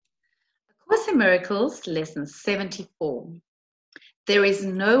to Miracles, Lesson 74. There is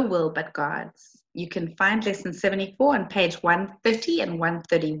no will but God's. You can find Lesson 74 on page 130 and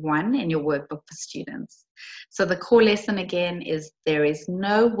 131 in your workbook for students. So the core lesson again is there is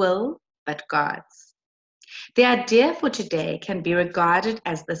no will but God's. The idea for today can be regarded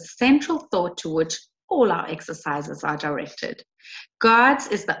as the central thought to which all our exercises are directed. God's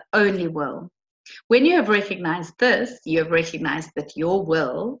is the only will. When you have recognized this, you have recognized that your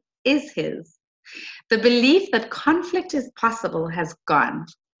will is His. The belief that conflict is possible has gone.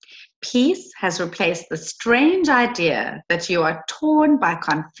 Peace has replaced the strange idea that you are torn by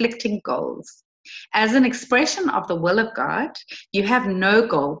conflicting goals. As an expression of the will of God, you have no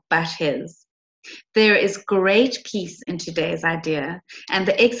goal but His. There is great peace in today's idea, and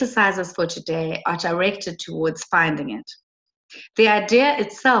the exercises for today are directed towards finding it. The idea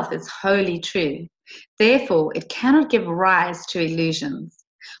itself is wholly true. Therefore, it cannot give rise to illusions.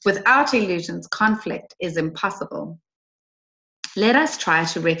 Without illusions, conflict is impossible. Let us try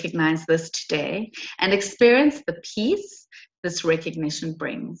to recognize this today and experience the peace this recognition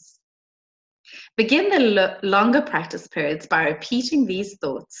brings. Begin the longer practice periods by repeating these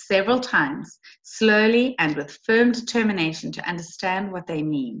thoughts several times, slowly and with firm determination to understand what they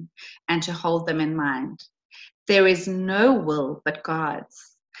mean and to hold them in mind. There is no will but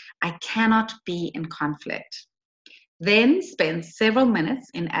God's. I cannot be in conflict. Then spend several minutes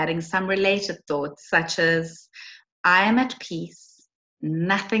in adding some related thoughts such as, I am at peace.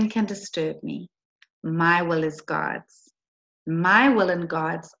 Nothing can disturb me. My will is God's. My will and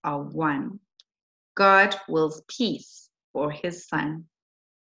God's are one. God wills peace for His Son.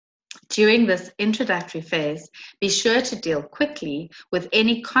 During this introductory phase, be sure to deal quickly with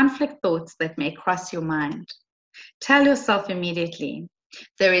any conflict thoughts that may cross your mind. Tell yourself immediately,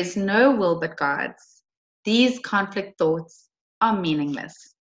 there is no will but God's. These conflict thoughts are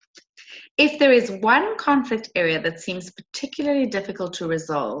meaningless. If there is one conflict area that seems particularly difficult to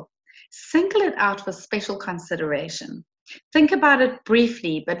resolve, single it out for special consideration. Think about it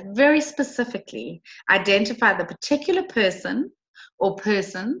briefly, but very specifically. Identify the particular person or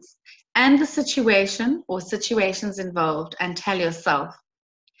persons and the situation or situations involved and tell yourself,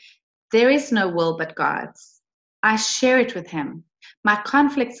 there is no will but God's. I share it with Him. My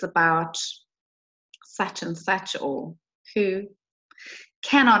conflicts about such and such or who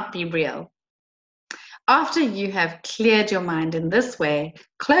cannot be real. After you have cleared your mind in this way,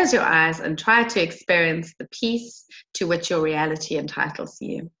 close your eyes and try to experience the peace to which your reality entitles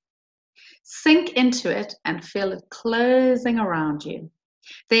you. Sink into it and feel it closing around you.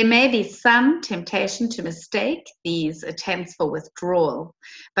 There may be some temptation to mistake these attempts for withdrawal,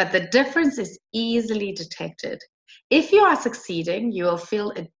 but the difference is easily detected. If you are succeeding, you will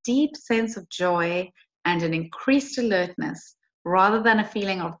feel a deep sense of joy and an increased alertness, rather than a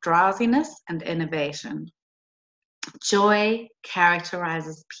feeling of drowsiness and innovation. Joy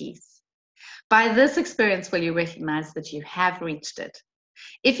characterizes peace. By this experience will you recognize that you have reached it.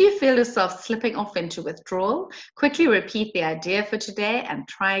 If you feel yourself slipping off into withdrawal, quickly repeat the idea for today and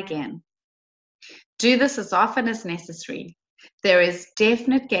try again. Do this as often as necessary. There is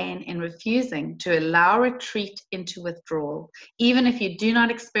definite gain in refusing to allow retreat into withdrawal, even if you do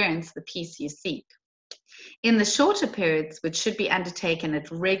not experience the peace you seek. In the shorter periods, which should be undertaken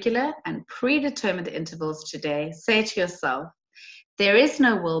at regular and predetermined intervals today, say to yourself, there is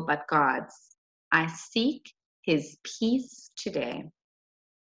no will but God's. I seek His peace today.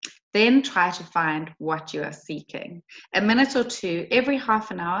 Then try to find what you are seeking. A minute or two every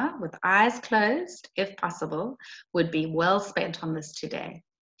half an hour with eyes closed, if possible, would be well spent on this today.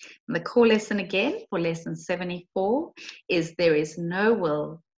 And the core lesson again for lesson 74 is there is no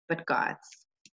will but God's.